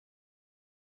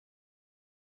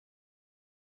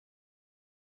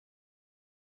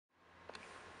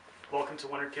Welcome to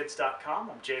WinterKids.com.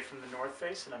 I'm Jay from the North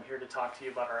Face, and I'm here to talk to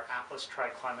you about our Atlas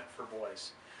Triclimate for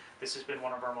boys. This has been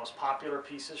one of our most popular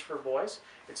pieces for boys.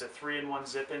 It's a 3-in-1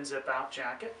 zip-in, zip-out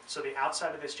jacket. So the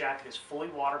outside of this jacket is fully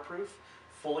waterproof,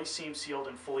 fully seam sealed,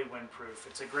 and fully windproof.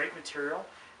 It's a great material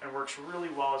and works really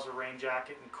well as a rain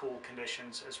jacket in cool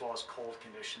conditions as well as cold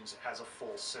conditions as a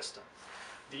full system.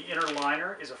 The inner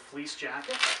liner is a fleece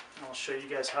jacket. I'll show you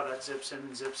guys how that zips in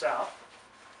and zips out.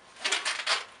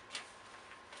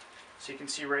 So you can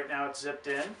see right now it's zipped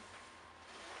in,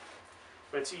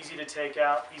 but it's easy to take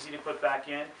out, easy to put back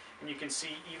in, and you can see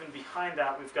even behind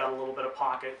that we've got a little bit of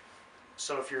pocket.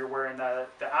 So if you're wearing the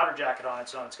outer jacket on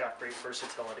its own, it's got great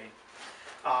versatility.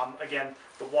 Again,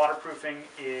 the waterproofing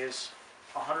is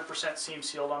 100% seam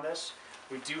sealed on this.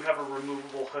 We do have a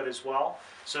removable hood as well,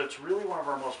 so it's really one of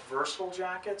our most versatile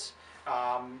jackets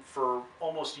for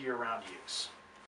almost year-round use.